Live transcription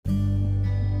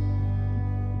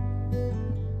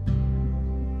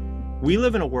We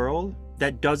live in a world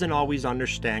that doesn't always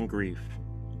understand grief,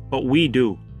 but we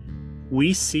do.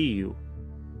 We see you,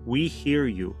 we hear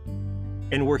you,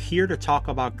 and we're here to talk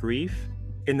about grief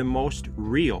in the most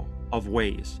real of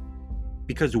ways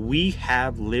because we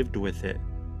have lived with it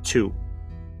too.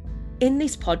 In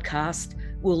this podcast,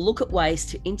 we'll look at ways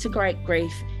to integrate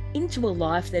grief into a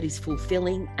life that is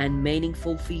fulfilling and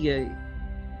meaningful for you.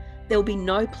 There'll be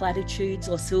no platitudes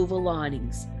or silver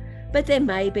linings, but there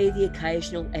may be the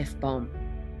occasional F-bomb.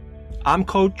 I'm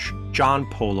Coach John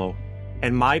Polo,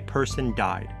 and my person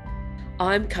died.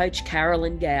 I'm Coach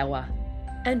Carolyn Gower,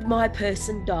 and my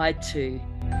person died too.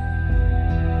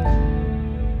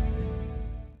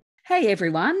 Hey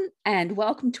everyone, and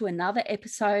welcome to another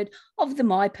episode of the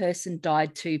My Person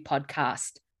Died Too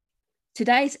podcast.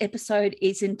 Today's episode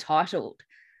is entitled,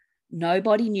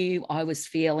 Nobody Knew I Was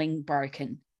Feeling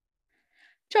Broken.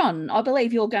 John, I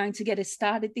believe you're going to get us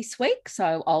started this week,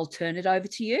 so I'll turn it over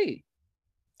to you.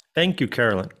 Thank you,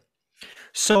 Carolyn.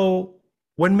 So,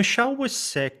 when Michelle was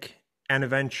sick and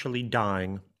eventually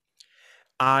dying,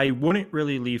 I wouldn't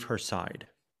really leave her side.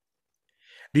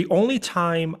 The only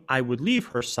time I would leave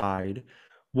her side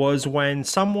was when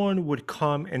someone would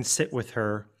come and sit with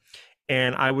her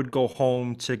and I would go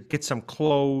home to get some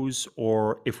clothes,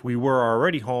 or if we were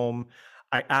already home,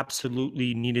 I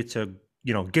absolutely needed to,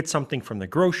 get something from the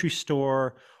grocery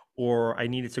store, or I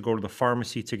needed to go to the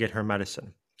pharmacy to get her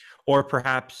medicine. Or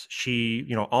perhaps she,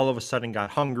 all of a sudden got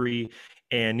hungry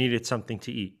and needed something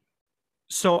to eat.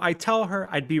 So I tell her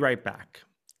I'd be right back.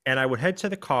 And I would head to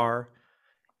the car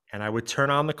and I would turn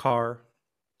on the car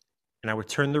and I would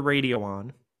turn the radio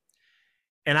on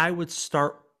and I would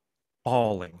start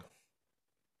bawling.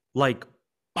 Like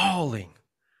bawling.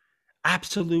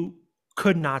 Absolute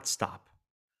could not stop.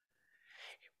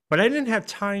 But I didn't have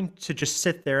time to just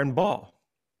sit there and bawl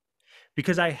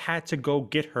because I had to go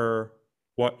get her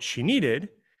what she needed,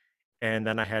 and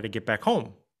then I had to get back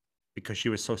home because she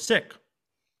was so sick.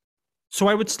 So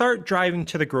I would start driving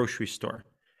to the grocery store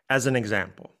as an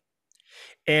example.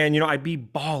 And, I'd be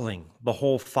bawling the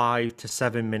whole 5 to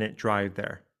 7 minute drive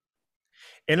there.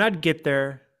 And I'd get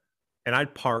there and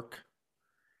I'd park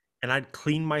and I'd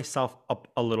clean myself up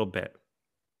a little bit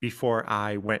before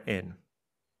I went in.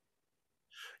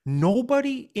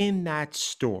 Nobody in that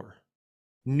store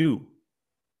knew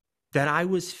that I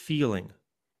was feeling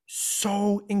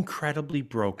so incredibly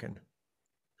broken.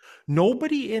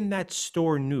 Nobody in that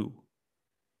store knew.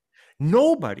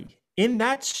 Nobody in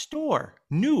that store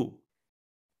knew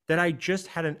that I just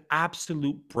had an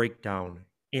absolute breakdown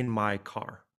in my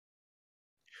car.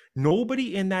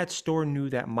 Nobody in that store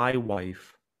knew that my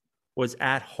wife was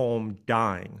at home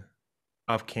dying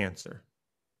of cancer.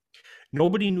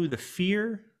 Nobody knew the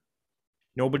fear.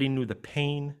 Nobody knew the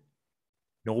pain.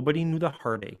 Nobody knew the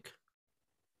heartache.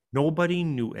 Nobody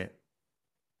knew it.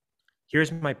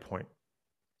 Here's my point.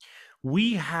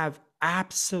 We have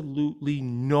absolutely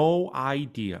no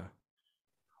idea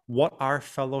what our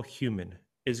fellow human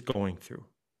is going through.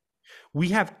 We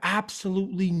have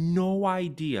absolutely no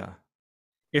idea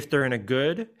if they're in a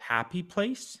good, happy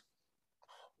place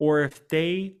or if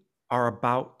they are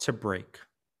about to break.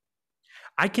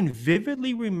 I can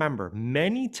vividly remember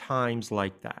many times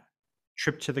like that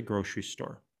trip to the grocery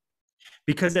store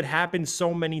because it happened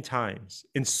so many times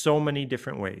in so many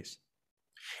different ways.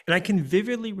 And I can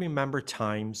vividly remember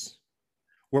times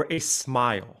where a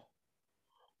smile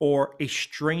or a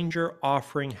stranger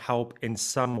offering help in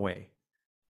some way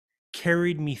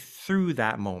carried me through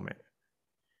that moment.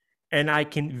 And I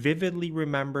can vividly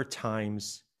remember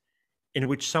times in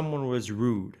which someone was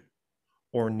rude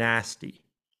or nasty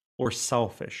or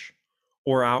selfish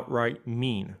or outright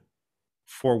mean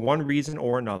for one reason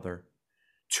or another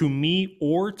to me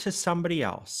or to somebody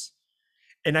else.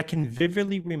 And I can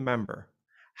vividly remember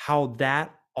how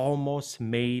that almost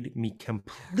made me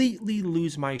completely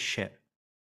lose my shit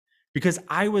because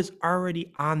I was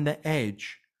already on the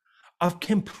edge of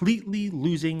completely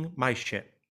losing my shit.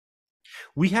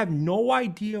 We have no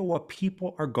idea what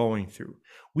people are going through.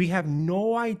 We have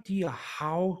no idea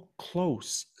how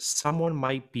close someone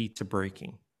might be to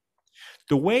breaking.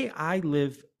 The way I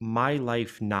live my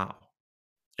life now,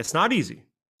 it's not easy,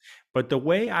 but the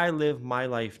way I live my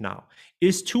life now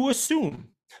is to assume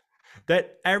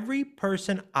that every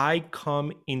person I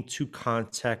come into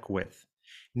contact with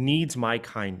needs my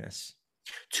kindness.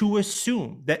 To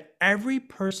assume that every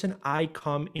person I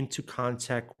come into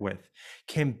contact with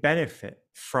can benefit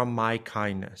from my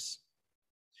kindness.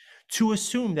 To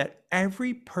assume that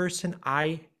every person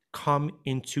I come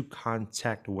into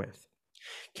contact with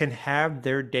can have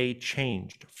their day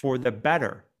changed for the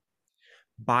better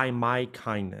by my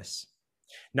kindness.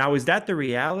 Now, is that the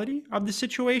reality of the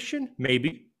situation?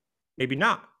 Maybe, maybe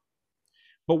not.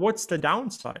 But what's the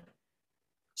downside?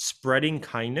 Spreading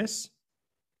kindness,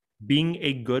 being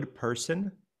a good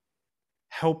person,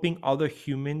 helping other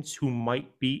humans who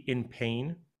might be in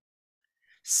pain,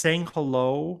 saying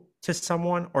hello to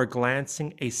someone or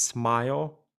glancing a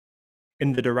smile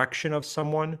in the direction of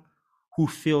someone who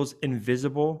feels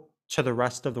invisible to the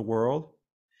rest of the world.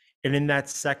 And in that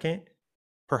second,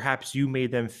 perhaps you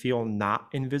made them feel not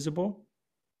invisible.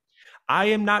 I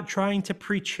am not trying to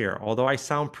preach here, although I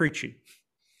sound preachy,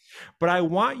 but I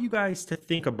want you guys to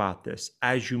think about this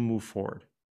as you move forward.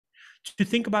 To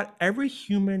think about every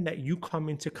human that you come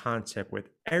into contact with,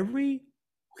 every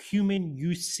human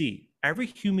you see, every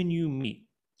human you meet.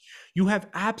 You have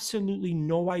absolutely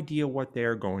no idea what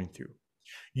they're going through.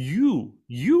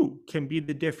 You can be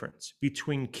the difference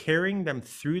between carrying them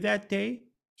through that day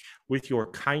with your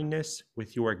kindness,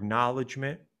 with your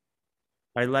acknowledgement,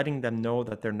 by letting them know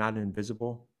that they're not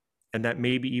invisible and that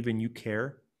maybe even you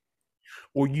care.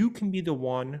 Or you can be the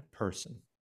one person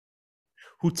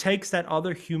who takes that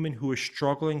other human who is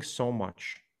struggling so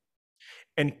much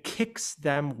and kicks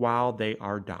them while they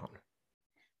are down.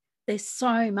 There's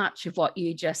so much of what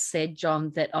you just said,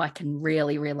 John, that I can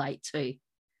really relate to.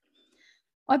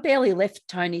 I barely left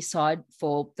Tony's side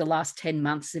for the last 10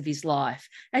 months of his life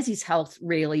as his health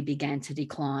really began to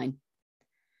decline.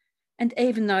 And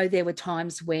even though there were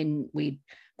times when we'd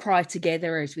cry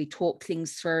together as we talked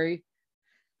things through,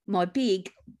 my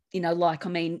big,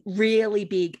 really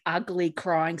big, ugly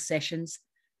crying sessions,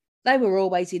 they were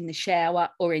always in the shower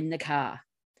or in the car,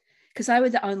 because they were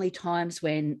the only times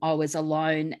when I was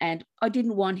alone and I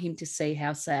didn't want him to see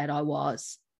how sad I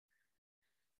was.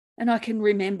 And I can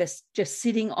remember just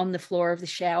sitting on the floor of the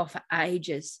shower for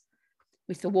ages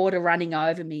with the water running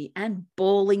over me and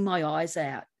bawling my eyes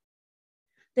out.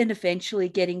 Then eventually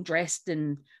getting dressed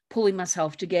and pulling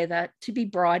myself together to be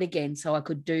bright again so I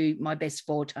could do my best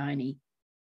for Tony.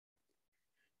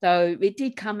 Though it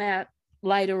did come out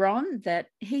later on that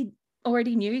he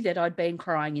already knew that I'd been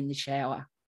crying in the shower.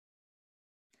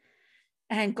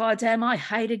 And goddamn, I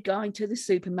hated going to the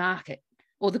supermarket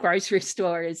or the grocery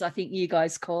store, as I think you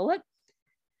guys call it.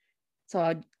 So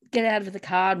I'd get out of the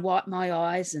car and wipe my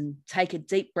eyes and take a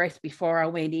deep breath before I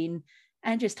went in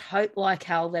and just hope like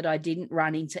hell that I didn't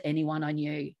run into anyone I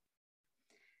knew.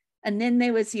 And then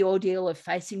there was the ordeal of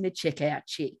facing the checkout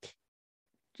chick.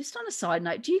 Just on a side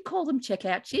note, do you call them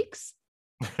checkout chicks?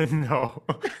 No,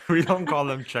 we don't call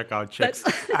them checkout chicks.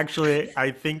 Actually,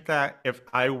 I think that if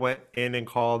I went in and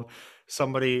called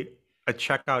somebody a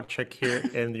checkout chick here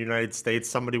in the United States,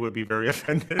 somebody would be very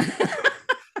offended.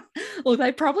 Well,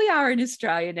 they probably are in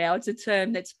Australia now. It's a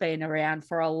term that's been around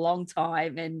for a long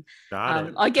time. And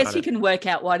I guess you can work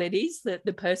out what it is, that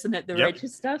the person at the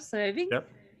register serving. Yep.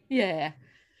 Yeah.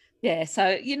 Yeah.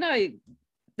 So,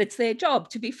 it's their job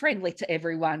to be friendly to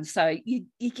everyone. So you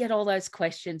get all those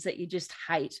questions that you just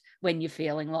hate when you're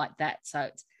feeling like that. So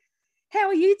it's, how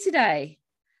are you today?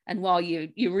 And while you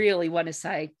really want to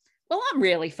say, well, I'm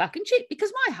really fucking shit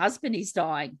because my husband is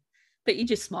dying. But you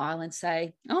just smile and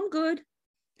say, I'm good.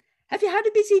 Have you had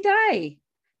a busy day?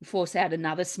 You force out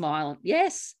another smile.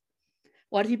 Yes.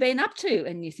 What have you been up to?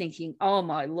 And you're thinking, oh,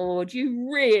 my Lord,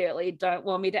 you really don't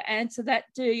want me to answer that,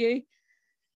 do you?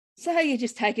 So you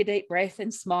just take a deep breath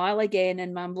and smile again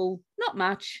and mumble, not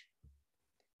much.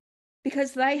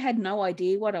 Because they had no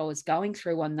idea what I was going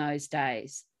through on those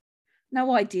days.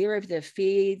 No idea of the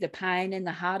fear, the pain, and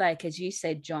the heartache, as you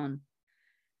said, John.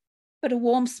 But a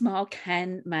warm smile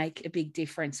can make a big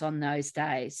difference on those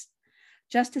days.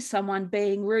 Just as someone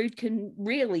being rude can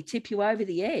really tip you over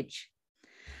the edge.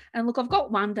 And look, I've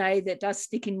got one day that does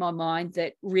stick in my mind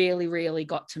that really, really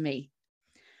got to me.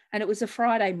 And it was a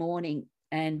Friday morning,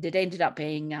 and it ended up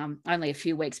being only a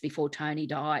few weeks before Tony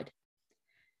died.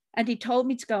 And he told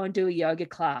me to go and do a yoga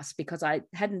class because I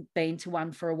hadn't been to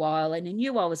one for a while and he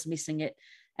knew I was missing it,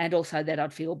 and also that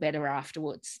I'd feel better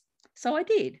afterwards. So I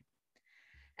did.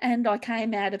 And I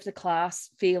came out of the class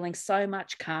feeling so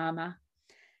much calmer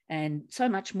and so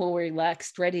much more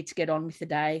relaxed, ready to get on with the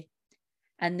day.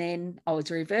 And then I was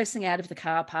reversing out of the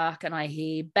car park and I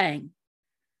hear bang.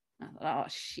 I thought, oh,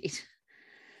 shit.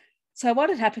 So what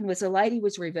had happened was a lady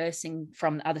was reversing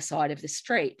from the other side of the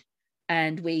street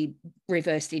and we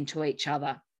reversed into each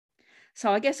other.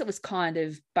 So I guess it was kind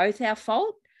of both our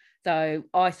fault, though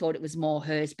I thought it was more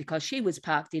hers because she was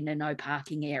parked in a no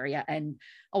parking area and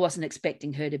I wasn't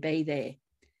expecting her to be there.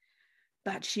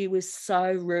 But she was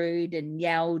so rude and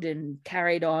yelled and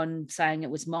carried on saying it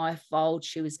was my fault.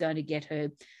 She was going to get her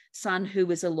son, who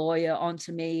was a lawyer,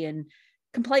 onto me and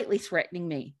completely threatening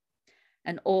me.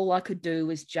 And all I could do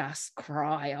was just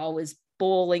cry. I was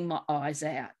bawling my eyes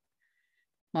out.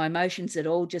 My emotions had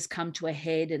all just come to a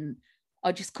head and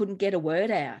I just couldn't get a word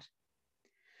out.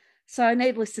 So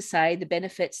needless to say, the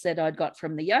benefits that I'd got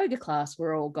from the yoga class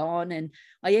were all gone, and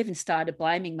I even started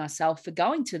blaming myself for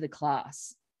going to the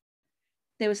class.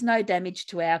 There was no damage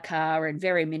to our car and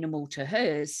very minimal to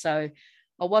hers, so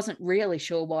I wasn't really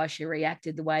sure why she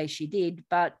reacted the way she did,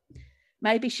 but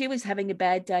maybe she was having a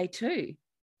bad day too.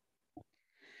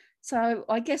 So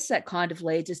I guess that kind of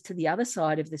leads us to the other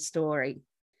side of the story.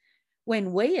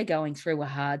 When we are going through a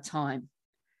hard time,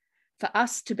 for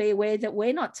us to be aware that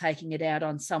we're not taking it out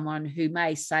on someone who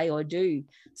may say or do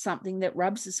something that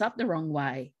rubs us up the wrong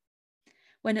way,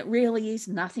 when it really is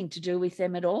nothing to do with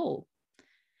them at all.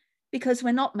 Because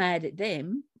we're not mad at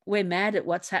them, we're mad at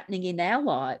what's happening in our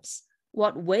lives,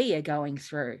 what we are going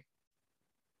through.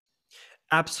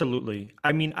 Absolutely.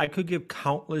 I mean, I could give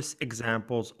countless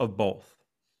examples of both.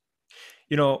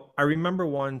 I remember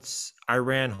once I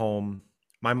ran home.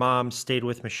 My mom stayed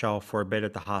with Michelle for a bit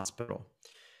at the hospital.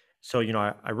 So,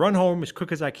 I run home as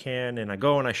quick as I can and I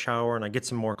go and I shower and I get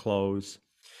some more clothes.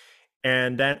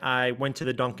 And then I went to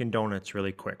the Dunkin' Donuts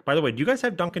really quick. By the way, do you guys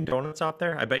have Dunkin' Donuts out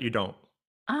there? I bet you don't.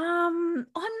 I'm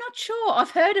not sure. I've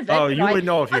heard of it, Oh, but you would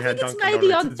know if I you think had it's Dunkin' maybe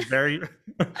Donuts. on It's very,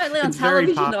 only on it's very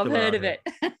television I've popular heard out of here.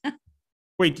 it.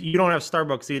 Wait, you don't have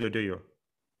Starbucks either, do you?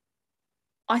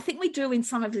 I think we do in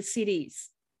some of the cities.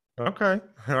 Okay.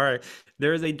 All right.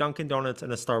 There is a Dunkin' Donuts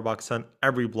and a Starbucks on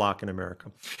every block in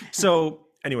America. So,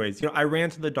 anyways, I ran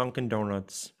to the Dunkin'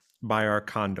 Donuts by our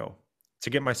condo to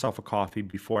get myself a coffee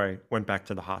before I went back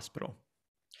to the hospital.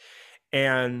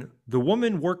 And the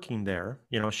woman working there,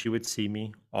 she would see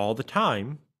me all the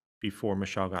time before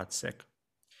Michelle got sick.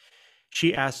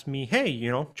 She asked me, "Hey,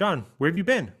 John, where have you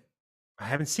been? I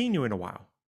haven't seen you in a while."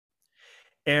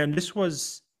 And this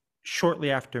was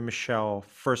shortly after Michelle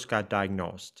first got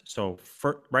diagnosed. So,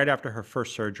 right after her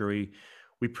first surgery,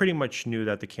 we pretty much knew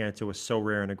that the cancer was so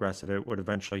rare and aggressive it would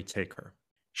eventually take her.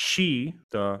 She,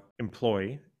 the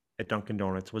employee at Dunkin'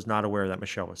 Donuts, was not aware that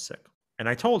Michelle was sick. And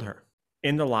I told her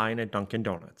in the line at Dunkin'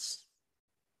 Donuts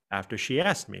after she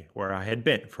asked me where I had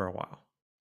been for a while.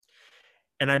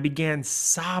 And I began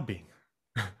sobbing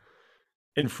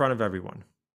in front of everyone.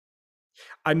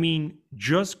 I mean,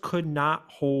 just could not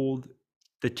hold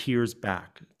the tears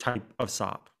back type of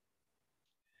sob.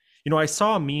 I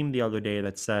saw a meme the other day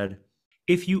that said,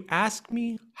 "If you ask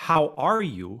me, how are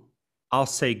you? I'll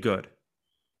say good.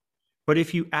 But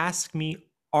if you ask me,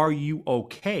 are you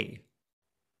okay?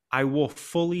 I will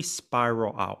fully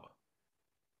spiral out."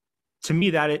 To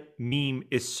me, that meme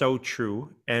is so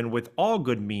true. And with all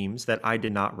good memes that I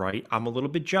did not write, I'm a little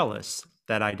bit jealous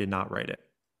that I did not write it.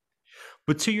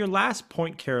 But to your last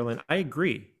point, Carolyn, I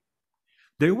agree.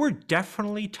 There were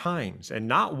definitely times, and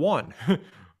not one,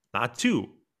 not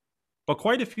two, but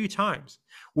quite a few times,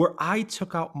 where I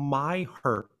took out my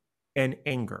hurt and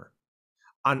anger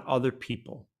on other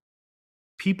people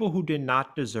who did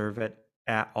not deserve it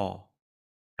at all.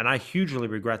 And I hugely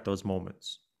regret those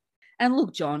moments. And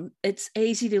look, John, it's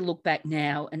easy to look back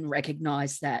now and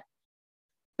recognize that.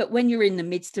 But when you're in the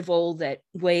midst of all that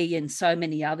we and so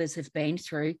many others have been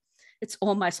through, it's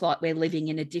almost like we're living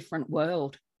in a different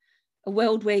world, a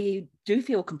world where you do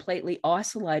feel completely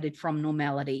isolated from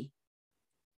normality.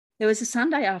 There was a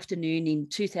Sunday afternoon in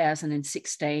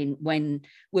 2016 when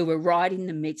we were right in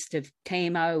the midst of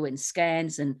chemo and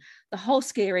scans and the whole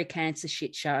scary cancer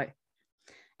shit show.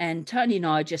 And Tony and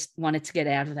I just wanted to get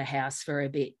out of the house for a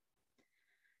bit.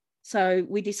 So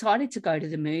we decided to go to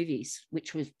the movies,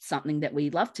 which was something that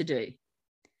we love to do.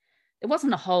 There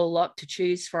wasn't a whole lot to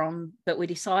choose from, but we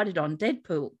decided on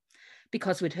Deadpool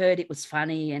because we'd heard it was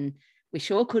funny and we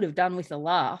sure could have done with a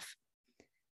laugh.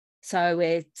 So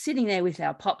we're sitting there with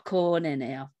our popcorn and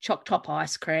our choc top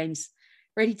ice creams,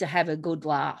 ready to have a good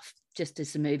laugh just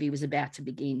as the movie was about to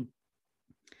begin.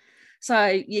 So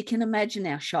you can imagine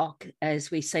our shock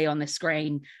as we see on the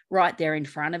screen right there in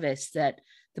front of us that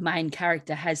the main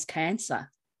character has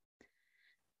cancer.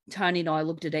 Tony and I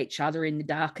looked at each other in the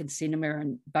darkened cinema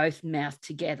and both mouthed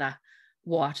together,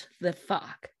 "What the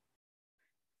fuck?"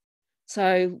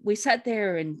 So we sat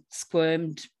there and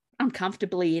squirmed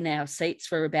uncomfortably in our seats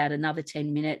for about another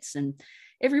 10 minutes, and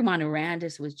everyone around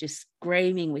us was just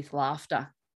screaming with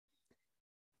laughter.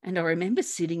 And I remember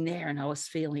sitting there and I was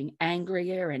feeling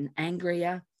angrier and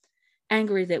angrier,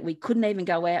 angry that we couldn't even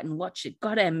go out and watch a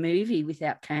goddamn movie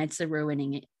without cancer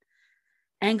ruining it.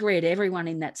 Angry at everyone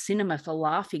in that cinema for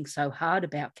laughing so hard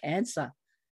about cancer.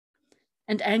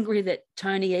 And angry that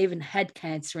Tony even had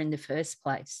cancer in the first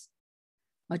place.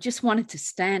 I just wanted to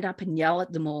stand up and yell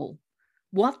at them all.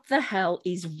 What the hell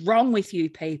is wrong with you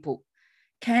people?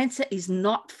 Cancer is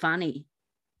not funny.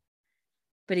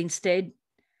 But instead,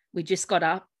 we just got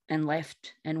up and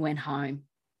left and went home.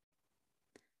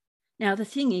 Now, the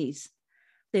thing is,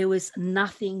 there was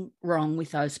nothing wrong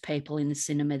with those people in the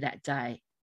cinema that day.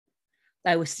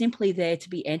 They were simply there to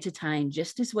be entertained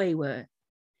just as we were.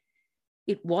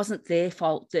 It wasn't their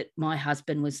fault that my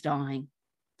husband was dying.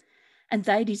 And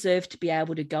they deserved to be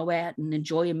able to go out and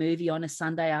enjoy a movie on a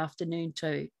Sunday afternoon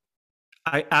too.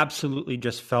 I absolutely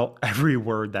just felt every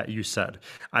word that you said.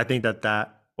 I think that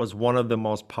that was one of the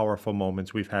most powerful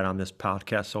moments we've had on this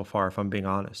podcast so far, if I'm being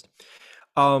honest.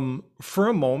 For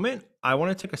a moment, I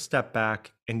want to take a step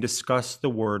back and discuss the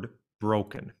word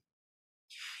broken.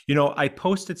 You know, I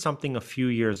posted something a few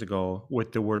years ago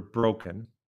with the word broken,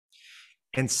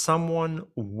 and someone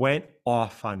went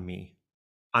off on me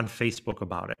on Facebook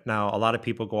about it. Now, a lot of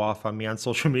people go off on me on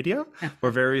social media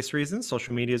for various reasons.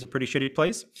 Social media is a pretty shitty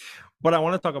place. But I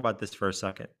want to talk about this for a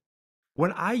second.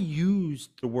 When I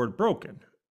used the word broken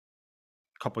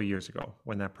a couple of years ago,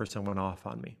 when that person went off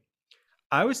on me,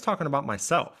 I was talking about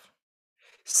myself.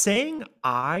 Saying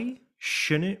I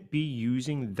shouldn't be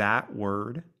using that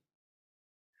word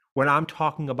when I'm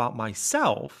talking about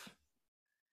myself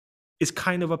is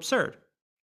kind of absurd.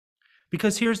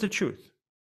 Because here's the truth.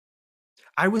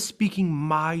 I was speaking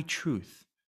my truth.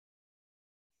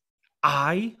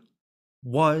 I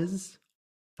was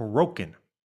broken.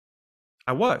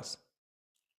 I was.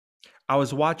 I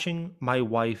was watching my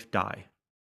wife die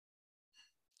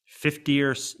 50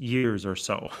 years or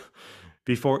so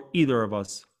before either of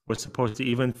us was supposed to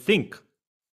even think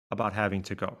about having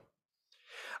to go.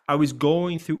 I was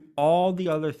going through all the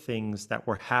other things that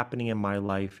were happening in my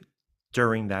life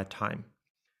during that time,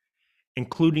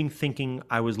 including thinking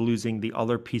I was losing the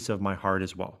other piece of my heart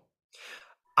as well.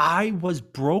 I was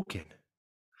broken.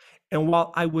 And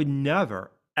while I would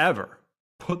never, ever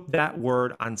put that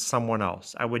word on someone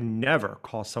else, I would never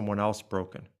call someone else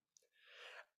broken.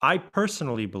 I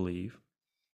personally believe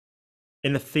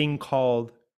in a thing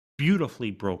called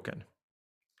beautifully broken.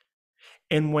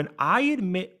 And when I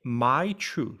admit my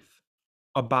truth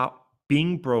about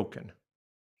being broken,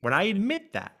 when I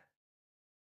admit that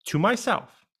to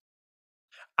myself,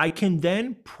 I can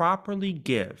then properly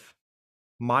give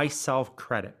myself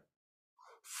credit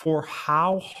for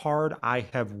how hard I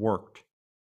have worked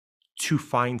to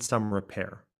find some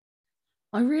repair.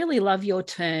 I really love your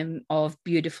term of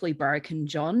beautifully broken,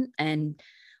 John. And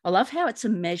I love how it's a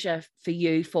measure for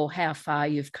you for how far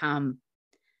you've come.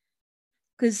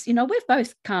 Because, we've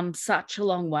both come such a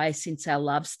long way since our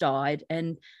loves died,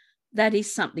 and that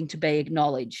is something to be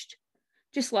acknowledged.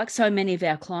 Just like so many of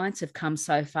our clients have come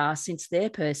so far since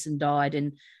their person died,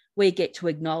 and we get to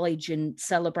acknowledge and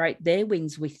celebrate their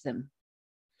wins with them.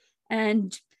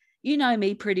 And you know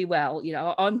me pretty well.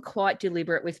 I'm quite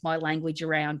deliberate with my language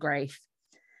around grief.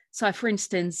 So, for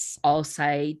instance, I'll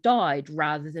say died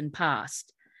rather than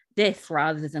passed, death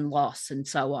rather than loss, and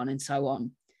so on and so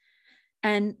on.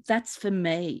 And that's for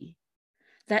me.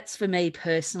 That's for me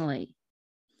personally.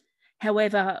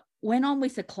 However, when I'm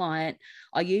with a client,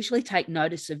 I usually take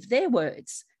notice of their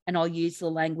words and I'll use the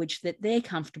language that they're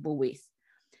comfortable with.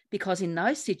 Because in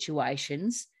those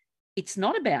situations, it's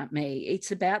not about me,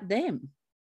 it's about them.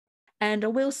 And I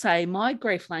will say my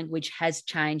grief language has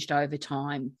changed over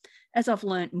time as I've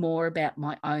learnt more about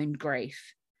my own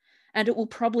grief. And it will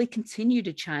probably continue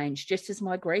to change just as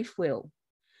my grief will.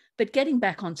 But getting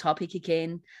back on topic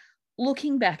again,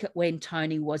 looking back at when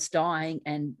Tony was dying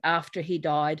and after he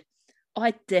died,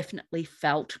 I definitely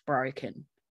felt broken.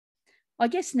 I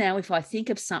guess now if I think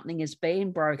of something as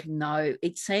being broken, though,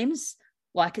 it seems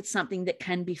like it's something that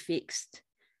can be fixed.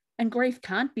 And grief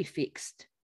can't be fixed.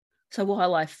 So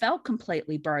while I felt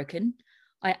completely broken,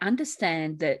 I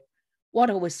understand that what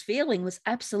I was feeling was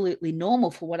absolutely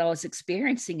normal for what I was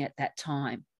experiencing at that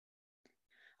time.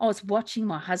 I was watching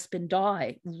my husband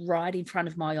die right in front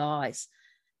of my eyes,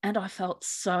 and I felt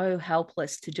so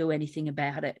helpless to do anything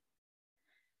about it.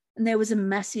 And there was a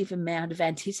massive amount of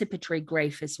anticipatory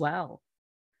grief as well.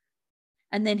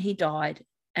 And then he died,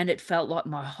 and it felt like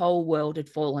my whole world had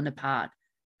fallen apart.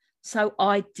 So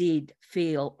I did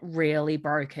feel really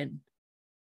broken.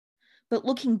 But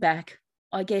looking back,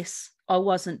 I guess I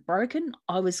wasn't broken,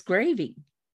 I was grieving.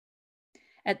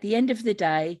 At the end of the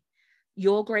day,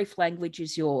 your grief language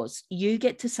is yours. You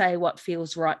get to say what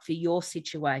feels right for your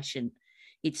situation.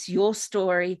 It's your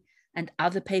story, and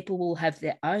other people will have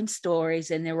their own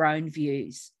stories and their own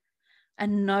views.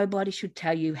 And nobody should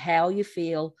tell you how you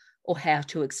feel or how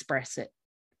to express it.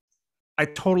 I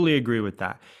totally agree with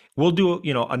that. We'll do,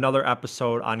 another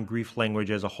episode on grief language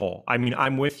as a whole. I mean,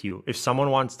 I'm with you. If someone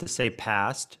wants to say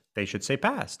past, they should say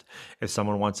past. If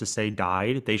someone wants to say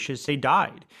died, they should say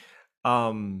died.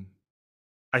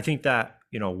 I think that,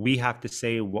 we have to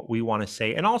say what we want to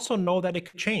say and also know that it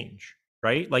could change,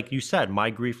 right? Like you said, my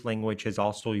grief language has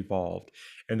also evolved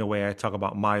in the way I talk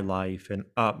about my life and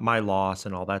my loss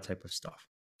and all that type of stuff.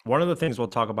 One of the things we'll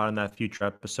talk about in that future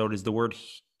episode is the word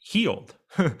healed,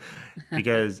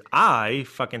 because I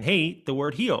fucking hate the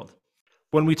word healed.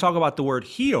 When we talk about the word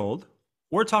healed,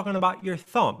 we're talking about your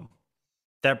thumb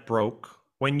that broke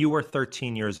when you were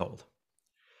 13 years old.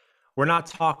 We're not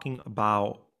talking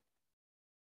about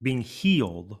being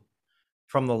healed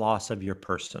from the loss of your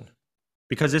person,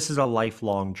 because this is a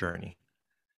lifelong journey.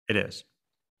 It is.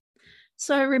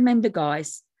 So remember,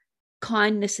 guys,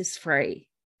 kindness is free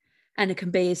and it can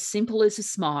be as simple as a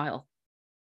smile.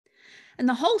 And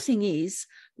the whole thing is,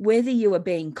 whether you are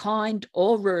being kind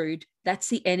or rude, that's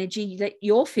the energy that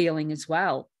you're feeling as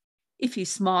well. If you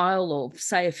smile or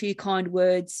say a few kind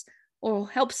words or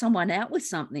help someone out with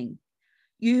something,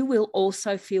 you will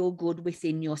also feel good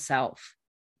within yourself.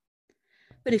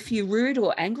 But if you're rude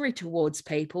or angry towards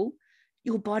people,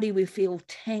 your body will feel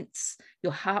tense,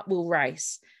 your heart will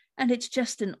race, and it's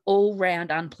just an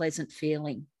all-round unpleasant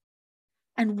feeling.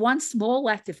 And one small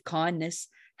act of kindness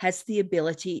has the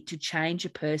ability to change a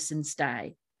person's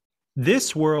day.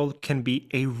 This world can be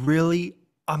a really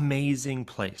amazing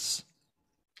place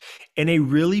and a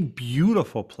really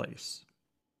beautiful place,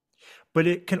 but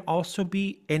it can also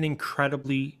be an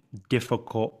incredibly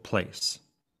difficult place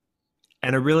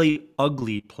and a really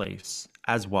ugly place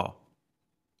as well.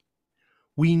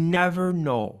 We never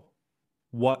know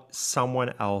what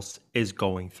someone else is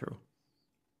going through.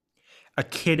 A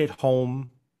kid at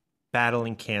home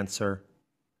battling cancer,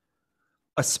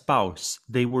 a spouse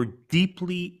they were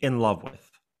deeply in love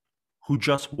with who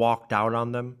just walked out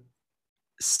on them.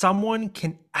 Someone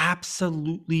can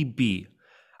absolutely be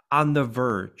on the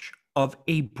verge of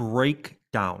a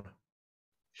breakdown,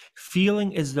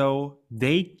 feeling as though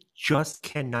they just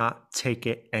cannot take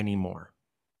it anymore.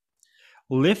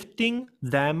 Lifting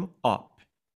them up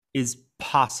is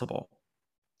possible.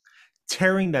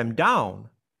 Tearing them down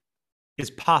is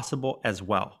possible as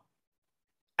well.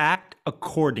 Act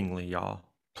accordingly, y'all.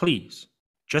 Please,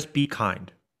 just be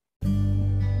kind.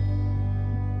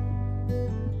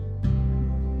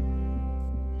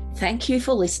 Thank you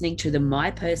for listening to the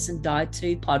My Person Died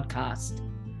Too podcast.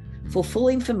 For full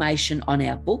information on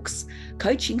our books,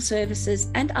 coaching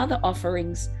services, and other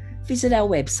offerings, visit our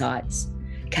websites,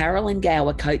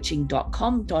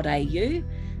 carolyngowercoaching.com.au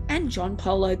and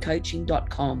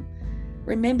johnpolocoaching.com.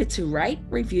 Remember to rate,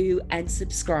 review, and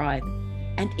subscribe.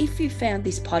 And if you found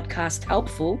this podcast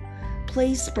helpful,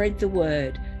 please spread the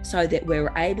word so that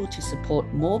we're able to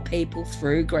support more people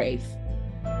through grief.